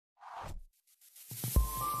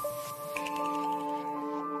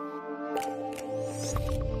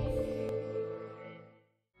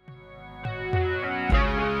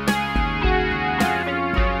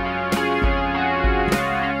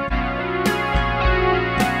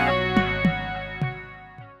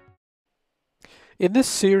In this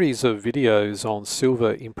series of videos on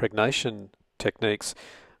silver impregnation techniques,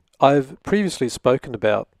 I've previously spoken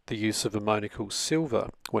about the use of ammoniacal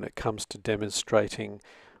silver when it comes to demonstrating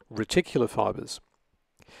reticular fibres.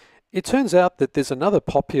 It turns out that there's another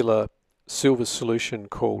popular silver solution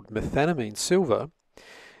called methenamine silver,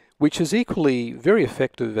 which is equally very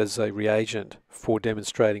effective as a reagent for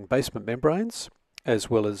demonstrating basement membranes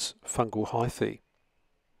as well as fungal hyphae.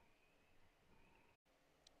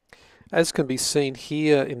 As can be seen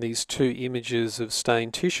here in these two images of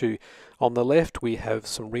stained tissue, on the left we have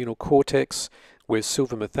some renal cortex where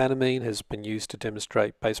silver methenamine has been used to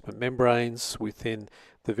demonstrate basement membranes within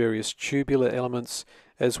the various tubular elements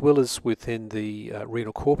as well as within the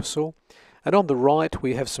renal corpuscle. And on the right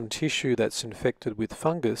we have some tissue that's infected with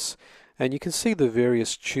fungus, and you can see the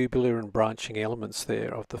various tubular and branching elements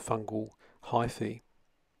there of the fungal hyphae.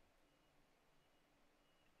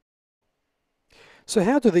 So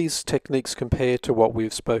how do these techniques compare to what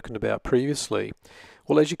we've spoken about previously?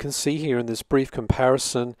 Well, as you can see here in this brief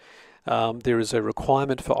comparison, there is a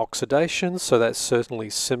requirement for oxidation, so that's certainly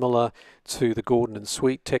similar to the Gordon and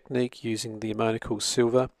Sweet technique using the ammoniacal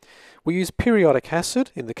silver. We use periodic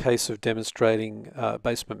acid in the case of demonstrating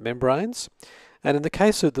basement membranes, and in the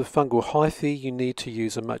case of the fungal hyphae you need to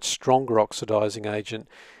use a much stronger oxidizing agent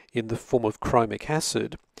in the form of chromic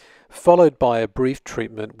acid, followed by a brief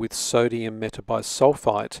treatment with sodium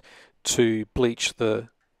metabisulfite to bleach the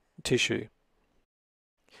tissue.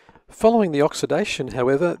 Following the oxidation,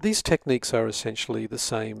 however, these techniques are essentially the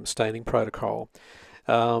same staining protocol.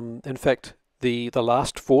 In fact, the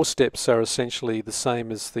last four steps are essentially the same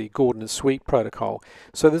as the Gordon and Sweet protocol,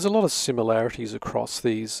 so there's a lot of similarities across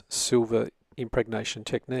these silver impregnation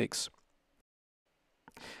techniques.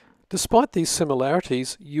 Despite these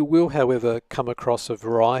similarities, you will, however, come across a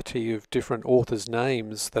variety of different authors'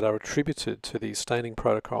 names that are attributed to these staining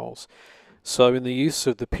protocols. So in the use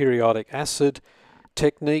of the periodic acid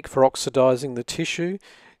technique for oxidizing the tissue,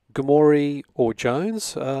 Gomori or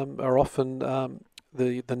Jones are often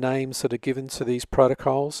the names that are given to these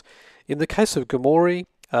protocols. In the case of Gomori,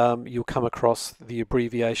 you'll come across the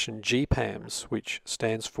abbreviation GPAMS, which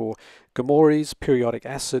stands for Gomori's periodic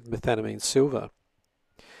acid methenamine silver.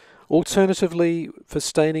 Alternatively, for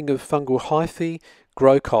staining of fungal hyphae,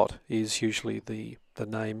 Grocott is usually the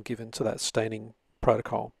name given to that staining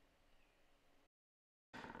protocol.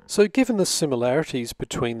 So given the similarities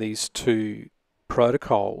between these two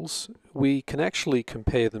protocols, we can actually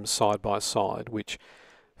compare them side by side, which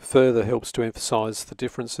further helps to emphasize the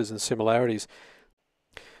differences and similarities.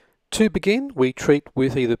 To begin, we treat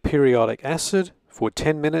with either periodic acid for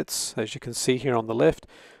 10 minutes, as you can see here on the left,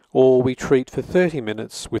 or we treat for 30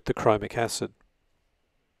 minutes with the chromic acid.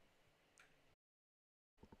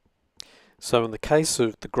 So in the case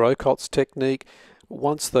of the Grocott's technique,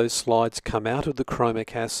 once those slides come out of the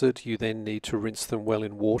chromic acid, you then need to rinse them well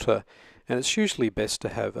in water, and it's usually best to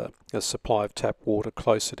have a supply of tap water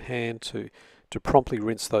close at hand to promptly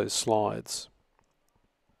rinse those slides.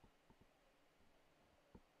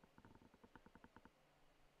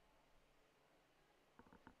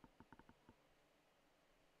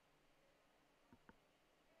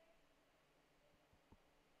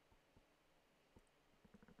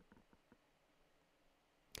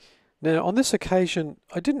 Now on this occasion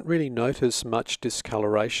I didn't really notice much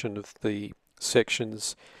discoloration of the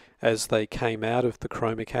sections as they came out of the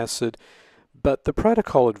chromic acid, but the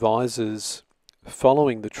protocol advises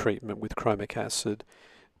following the treatment with chromic acid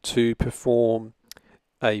to perform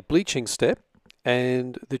a bleaching step,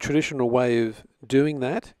 and the traditional way of doing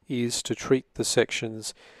that is to treat the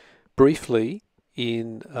sections briefly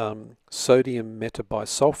in sodium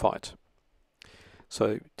metabisulfite.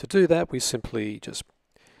 So to do that we simply just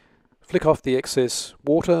flick off the excess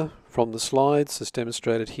water from the slides as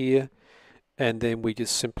demonstrated here, and then we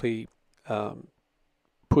just simply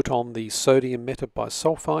put on the sodium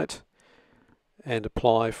metabisulfite and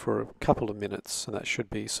apply for a couple of minutes, and that should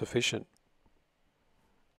be sufficient.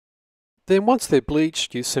 Then once they're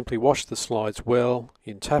bleached, you simply wash the slides well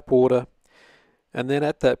in tap water, and then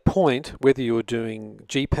at that point, whether you're doing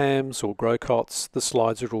GPAMS or Grocotts, the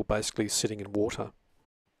slides are all basically sitting in water.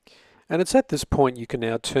 And it's at this point you can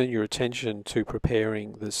now turn your attention to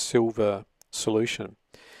preparing the silver solution.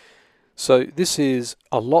 So this is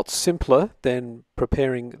a lot simpler than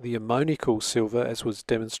preparing the ammoniacal silver as was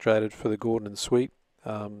demonstrated for the Gordon and Sweet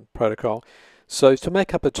protocol. So to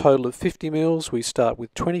make up a total of 50 mils, we start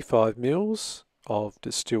with 25 mils of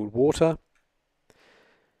distilled water,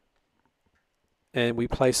 and we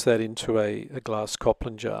place that into a glass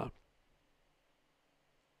coplin jar.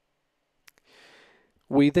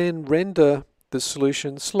 We then render the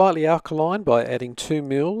solution slightly alkaline by adding 2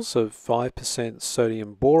 mL of 5%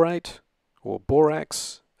 sodium borate, or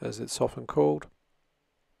borax as it's often called.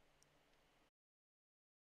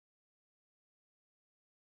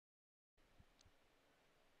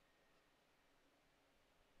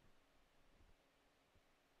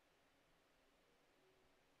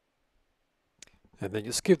 And then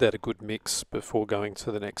just give that a good mix before going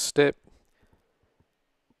to the next step.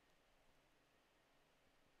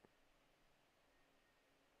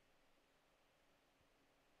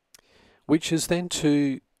 Which is then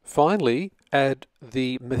to finally add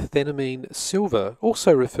the methenamine silver,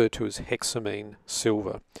 also referred to as hexamine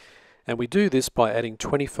silver. And we do this by adding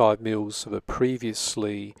 25 mL of a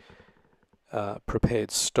previously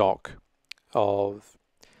prepared stock of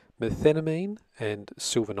methenamine and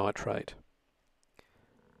silver nitrate.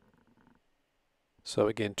 So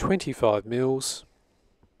again, 25 mL,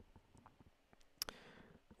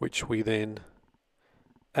 which we then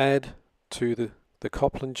add to the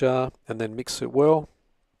coplin jar and then mix it well.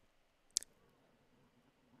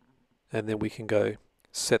 And then we can go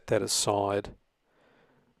set that aside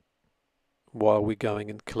while we're going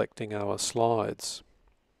and collecting our slides.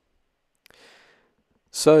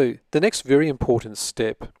 So the next very important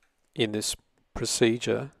step in this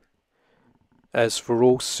procedure, as for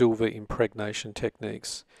all silver impregnation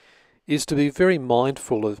techniques, is to be very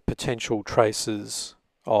mindful of potential traces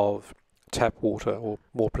of tap water, or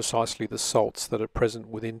more precisely the salts that are present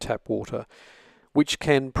within tap water, which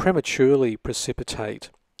can prematurely precipitate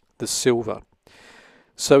the silver.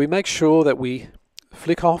 So we make sure that we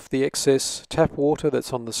flick off the excess tap water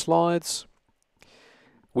that's on the slides.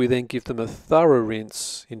 We then give them a thorough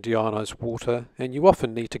rinse in deionized water, and you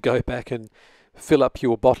often need to go back and fill up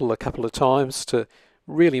your bottle a couple of times to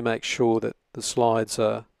really make sure that the slides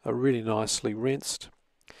are really nicely rinsed.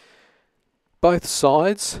 Both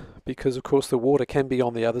sides, because of course the water can be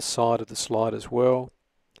on the other side of the slide as well.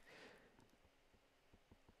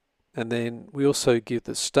 And then we also give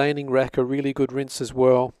the staining rack a really good rinse as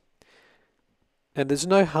well. And there's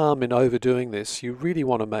no harm in overdoing this. You really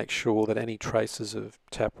want to make sure that any traces of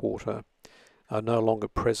tap water are no longer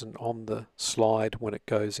present on the slide when it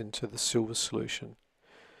goes into the silver solution.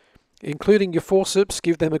 Including your forceps,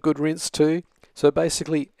 give them a good rinse too. So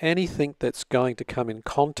basically anything that's going to come in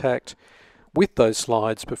contact with those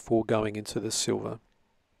slides before going into the silver.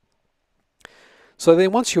 So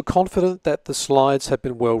then once you're confident that the slides have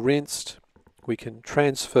been well rinsed, we can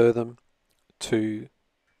transfer them to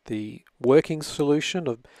the working solution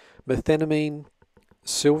of methenamine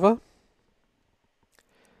silver.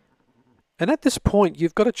 And at this point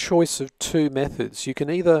you've got a choice of two methods. You can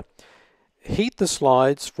either heat the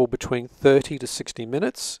slides for between 30 to 60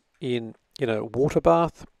 minutes in a water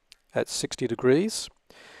bath at 60 degrees,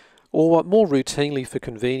 or more routinely for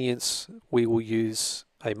convenience we will use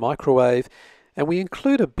a microwave, and we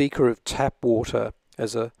include a beaker of tap water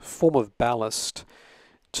as a form of ballast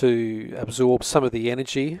to absorb some of the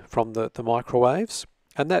energy from the microwaves,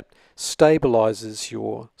 and that stabilizes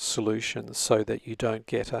your solution so that you don't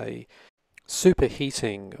get a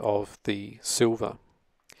superheating of the silver.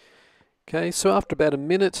 Okay, so after about a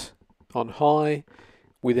minute on high,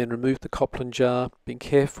 we then remove the coplin jar, being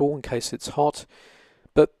careful in case it's hot.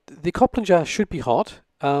 But the coplin jar should be hot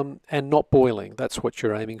and not boiling. That's what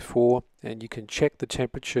you're aiming for. And you can check the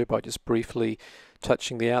temperature by just briefly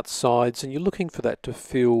touching the outsides. And you're looking for that to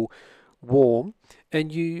feel warm.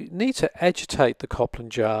 And you need to agitate the coplin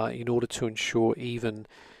jar in order to ensure even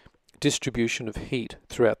distribution of heat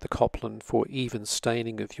throughout the coplin for even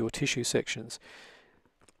staining of your tissue sections.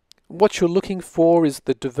 What you're looking for is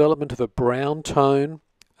the development of a brown tone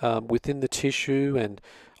within the tissue and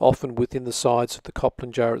often within the sides of the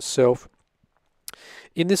coplin jar itself.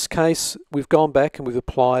 In this case, we've gone back and we've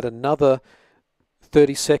applied another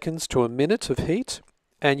 30 seconds to a minute of heat,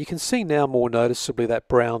 and you can see now more noticeably that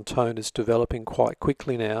brown tone is developing quite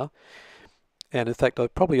quickly now. And in fact,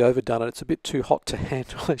 I've probably overdone it. It's a bit too hot to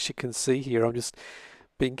handle, as you can see here. I'm just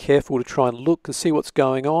being careful to try and look to see what's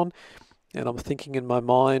going on, and I'm thinking in my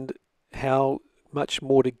mind how much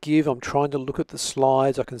more to give. I'm trying to look at the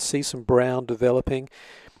slides. I can see some brown developing,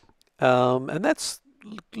 and that's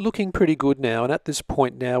looking pretty good now. And at this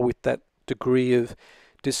point now, with that degree of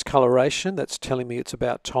discoloration, that's telling me it's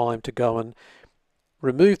about time to go and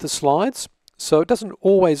remove the slides. So it doesn't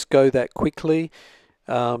always go that quickly,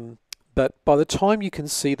 but by the time you can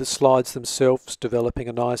see the slides themselves developing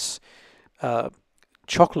a nice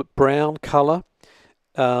chocolate brown color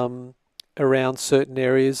around certain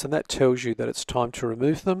areas, and that tells you that it's time to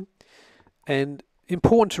remove them. And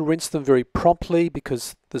important to rinse them very promptly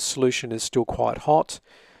because the solution is still quite hot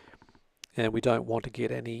and we don't want to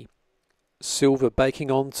get any silver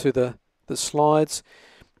baking onto the slides.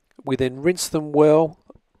 We then rinse them well,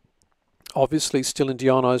 obviously still in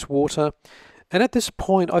deionized water. And at this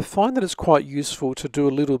point, I find that it's quite useful to do a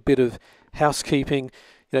little bit of housekeeping.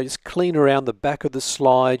 Just clean around the back of the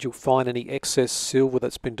slide. You'll find any excess silver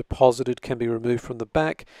that's been deposited can be removed from the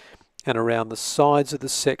back, and around the sides of the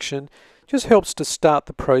section. Just helps to start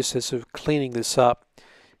the process of cleaning this up,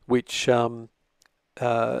 which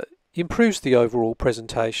improves the overall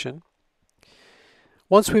presentation.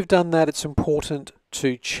 Once we've done that, it's important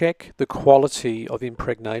to check the quality of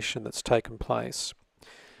impregnation that's taken place.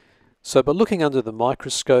 So by looking under the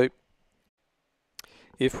microscope,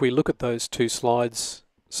 if we look at those two slides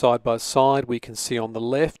side by side, we can see on the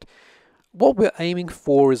left, what we're aiming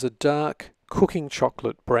for is a dark cooking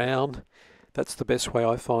chocolate brown. That's the best way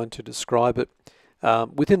I find to describe it.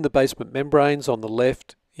 Within the basement membranes on the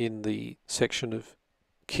left, in the section of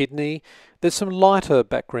kidney, there's some lighter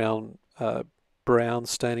background brown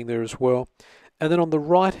staining there as well. And then on the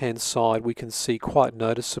right hand side, we can see quite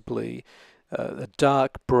noticeably a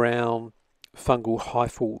dark brown fungal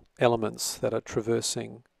hyphal elements that are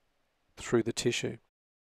traversing through the tissue.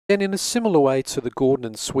 Then in a similar way to the Gordon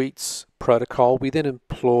and Sweets protocol, we then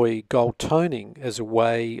employ gold toning as a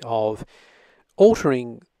way of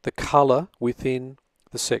altering the colour within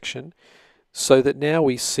the section, so that now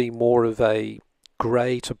we see more of a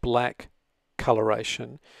grey to black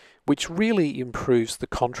coloration, which really improves the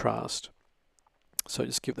contrast. So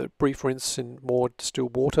just give that a brief rinse in more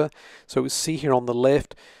distilled water. So we see here on the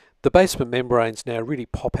left, the basement membranes now really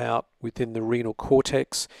pop out within the renal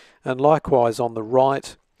cortex, and likewise on the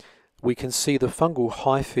right, we can see the fungal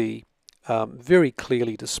hyphae very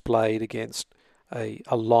clearly displayed against a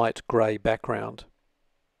light grey background.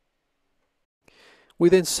 We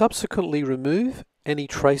then subsequently remove any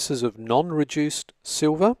traces of non-reduced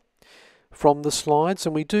silver from the slides,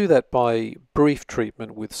 and we do that by brief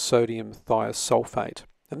treatment with sodium thiosulfate,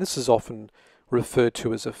 and this is often referred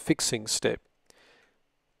to as a fixing step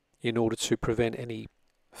in order to prevent any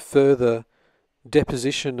further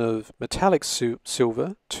deposition of metallic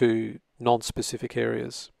silver to non-specific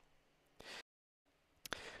areas.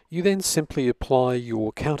 You then simply apply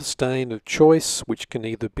your counterstain of choice, which can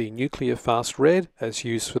either be nuclear fast red, as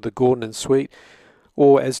used for the Gordon and Sweet,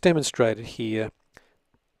 or as demonstrated here,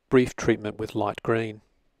 brief treatment with light green.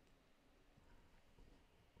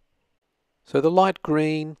 So the light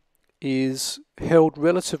green is held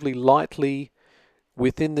relatively lightly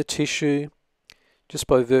within the tissue, just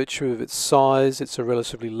by virtue of its size. It's a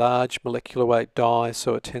relatively large molecular weight dye,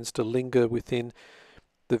 so it tends to linger within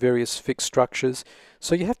the various fixed structures.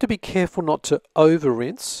 So you have to be careful not to over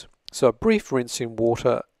rinse. So a brief rinse in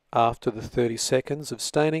water after the 30 seconds of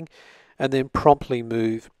staining, and then promptly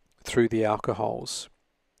move through the alcohols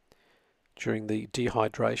during the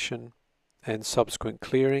dehydration and subsequent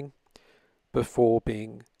clearing before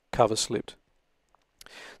being cover slipped.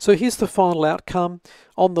 So here's the final outcome.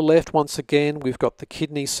 On the left, once again, we've got the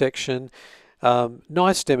kidney section.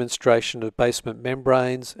 Nice demonstration of basement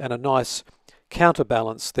membranes and a nice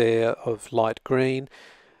counterbalance there of light green.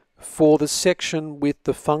 For the section with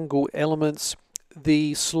the fungal elements,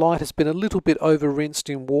 the slide has been a little bit over rinsed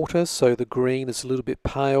in water, so the green is a little bit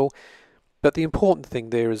pale, but the important thing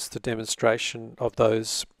there is the demonstration of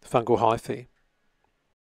those fungal hyphae.